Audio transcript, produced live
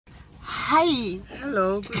Hi.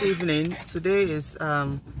 Hello, good evening. Today is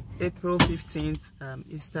April 15th,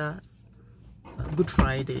 Easter, Good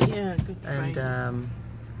Friday. Yeah, Good Friday. And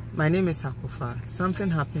my name is Akofa.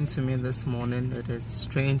 Something happened to me this morning. It is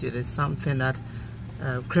strange. It is something that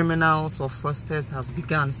criminals or fraudsters have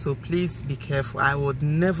begun. So please be careful. I would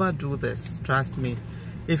never do this. Trust me.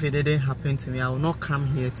 If it didn't happen to me, I will not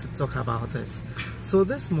come here to talk about this. So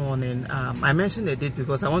this morning, I mentioned the date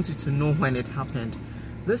because I want you to know when it happened.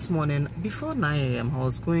 This morning, before 9 a.m., I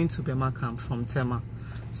was going to Bema Camp from Tema.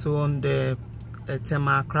 So on the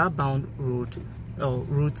Tema Crab-bound road, or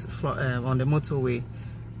route on the motorway,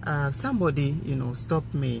 somebody,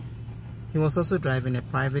 stopped me. He was also driving a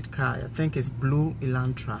private car. I think it's blue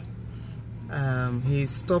Elantra. He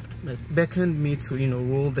stopped, beckoned me to,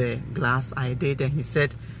 roll the glass. I did, and he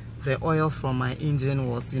said the oil from my engine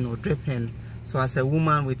was, dripping. So as a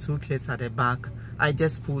woman with 2 kids at the back, I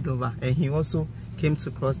just pulled over, and he also came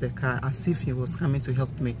to cross the car as if he was coming to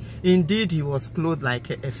help me. Indeed, he was clothed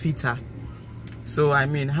like a fitter. So I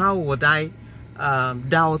mean, how would I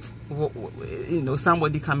doubt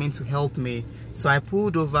somebody coming to help me? So I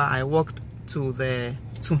pulled over. I walked to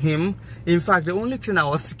him. In fact, the only thing I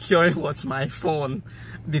was securing was my phone,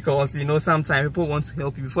 because sometimes people want to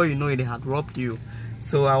help you, before you know it, they had robbed you.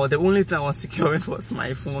 So the only thing I was securing was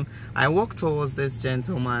my phone. I walked towards this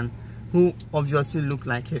gentleman who obviously looked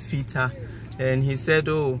like a fitter. And he said,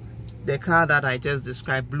 oh, the car that I just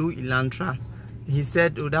described, blue Elantra, he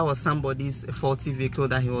said, oh, that was somebody's faulty vehicle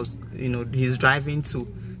that he was, he's driving to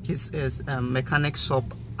his mechanic shop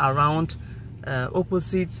around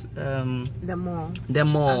opposite the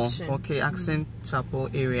mall. Action. Okay, Action Chapel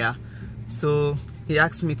area. So he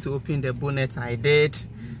asked me to open the bonnet. I did.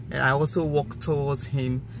 I also walked towards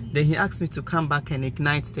him. Then he asked me to come back and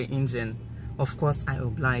ignite the engine. Of course, I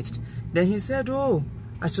obliged. Then he said, oh,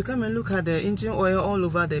 I should come and look at the engine oil all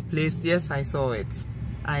over the place. Yes, I saw it.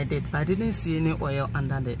 I did, but I didn't see any oil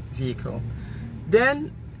under the vehicle.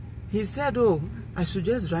 Then he said, oh, I should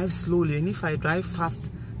just drive slowly, and if I drive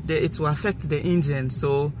fast, it will affect the engine,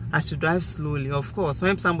 so I should drive slowly. Of course,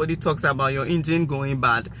 when somebody talks about your engine going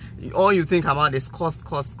bad, all you think about is cost.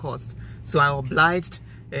 So I obliged,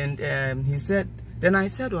 and he said, then I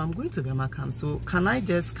said, oh, I'm going to Bema Camp, so can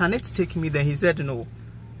it take me there? He said no.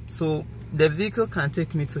 So the vehicle can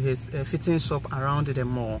take me to his fitting shop around the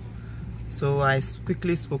mall. So I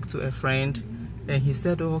quickly spoke to a friend, and he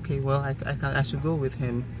said, oh, okay, well, I should go with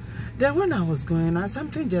him. Then when I was going,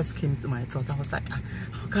 something just came to my thought. I was like,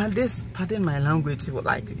 how can this, pardon my language,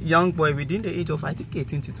 like young boy within the age of, I think,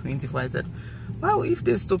 18 to 24, I said, well, if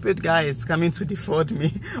this stupid guy is coming to defraud me,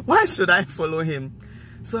 why should I follow him?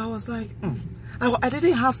 So I was like, I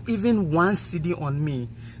didn't have even 1 CD on me.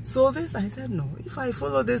 So I said, no, if I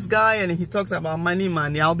follow this guy and he talks about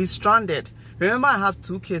money, I'll be stranded. Remember, I have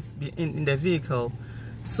 2 kids in the vehicle.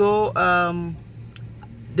 So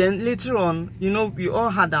then later on, we all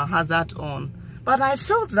had our hazard on. But I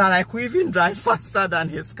felt that I could even drive faster than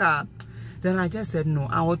his car. Then I just said, no,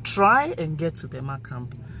 I will try and get to Bema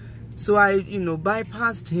Camp. So I,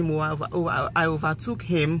 bypassed him, or I overtook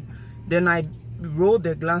him. Then I rolled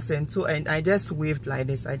the glass and I just waved like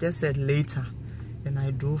this. I just said later. And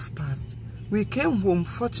I drove past. We came home.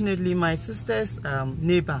 Fortunately, my sister's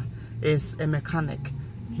neighbor is a mechanic.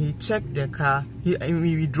 He checked the car.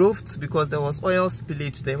 We drove because there was oil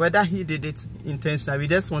spillage there. Whether he did it intentionally, we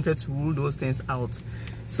just wanted to rule those things out.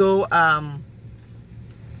 So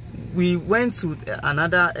we went to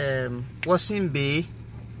another washing bay.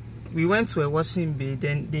 We went to a washing bay.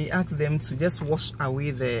 Then they asked them to just wash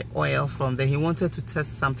away the oil from there. He wanted to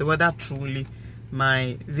test something, whether truly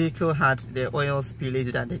my vehicle had the oil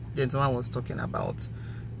spillage that the gentleman was talking about.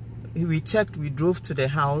 We checked. We drove to the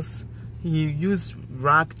house. He used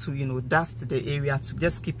rag to dust the area to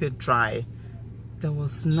just keep it dry. There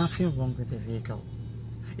was nothing wrong with the vehicle.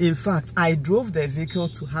 In fact, I drove the vehicle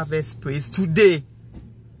to Harvest Praise today.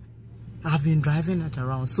 I've been driving it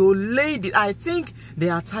around. So ladies, I think they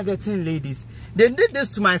are targeting ladies. They did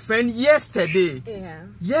this to my friend yesterday. Yeah.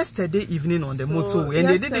 Yesterday evening on the motorway. And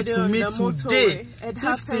they did it to me today,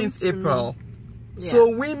 15th April. Yeah.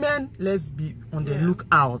 So women, let's be on the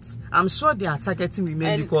lookout. I'm sure they are targeting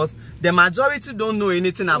women because the majority don't know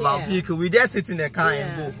anything about vehicle. We just sit in the car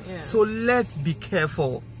and go. Yeah. So let's be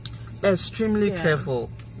careful. Extremely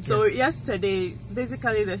careful. So yesterday,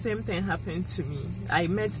 basically the same thing happened to me. I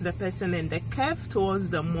met the person in the curve towards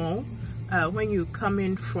the mall when you come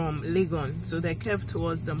in from Legon. So the curve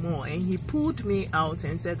towards the mall, and he pulled me out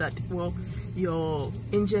and said that, well, your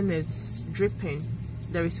engine is dripping.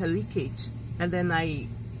 There is a leakage. And then I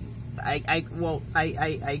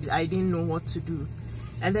didn't know what to do.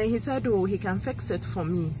 And then he said, oh, he can fix it for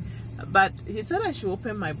me. But he said I should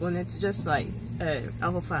open my bonnet just like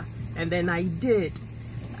Alpha, and then I did.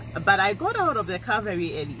 But I got out of the car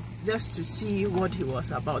very early just to see what he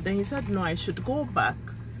was about. Then he said no, I should go back,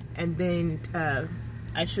 and then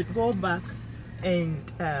I should go back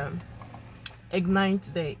and ignite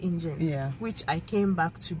the engine, which I came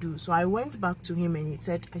back to do. So I went back to him and he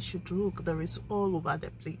said I should look, there is oil over the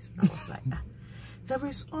place. I was like, there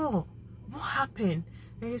is oil, what happened?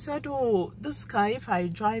 And he said, oh, this car, if I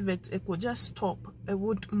drive it, it would just stop, it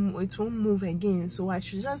won't move again, so I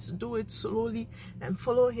should just do it slowly and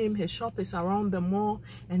follow him. His shop is around the mall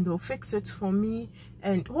and they'll fix it for me.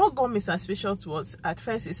 And what got me suspicious was, at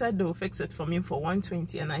first he said they'll fix it for me for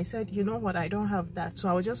 120, and I said, you know what, I don't have that, so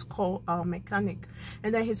I'll just call our mechanic.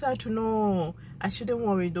 And then he said, no, I shouldn't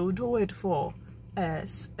worry, they'll do it for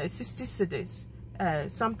 60 cedis,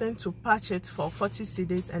 something to patch it for 40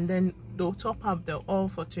 cedis, and then they'll top up the oil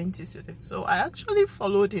for 20 cedis. So I actually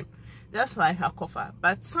followed him just like a cover.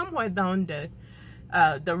 But somewhere down the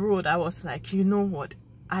road, I was like, you know what,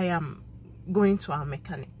 I am going to our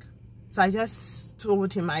mechanic. So I just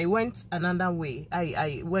told him I went another way.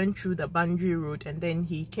 I went through the boundary road, and then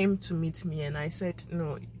he came to meet me, and I said,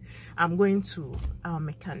 no, I'm going to our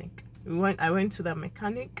mechanic. I went to the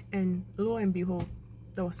mechanic, and lo and behold,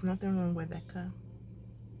 there was nothing wrong with the car.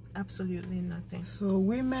 Absolutely nothing. So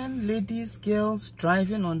women, ladies, girls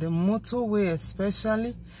driving on the motorway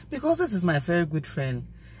especially, because this is my very good friend,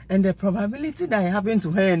 and the probability that it happened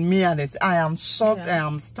to her and me, and I am shocked, I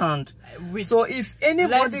am stunned. So if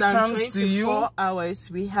anybody comes to you,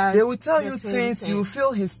 hours, we had they will tell you things, you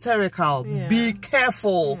feel hysterical. Be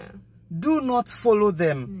careful. Do not follow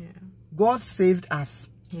them. God saved us.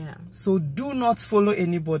 So do not follow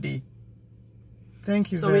anybody.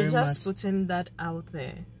 Thank you very much. So we're just putting that out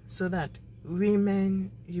there so that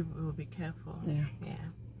women, you will be careful.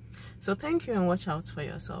 So thank you and watch out for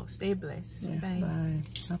yourself. Stay blessed. Bye. Bye.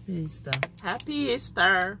 Happy Easter. Happy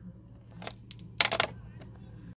Easter.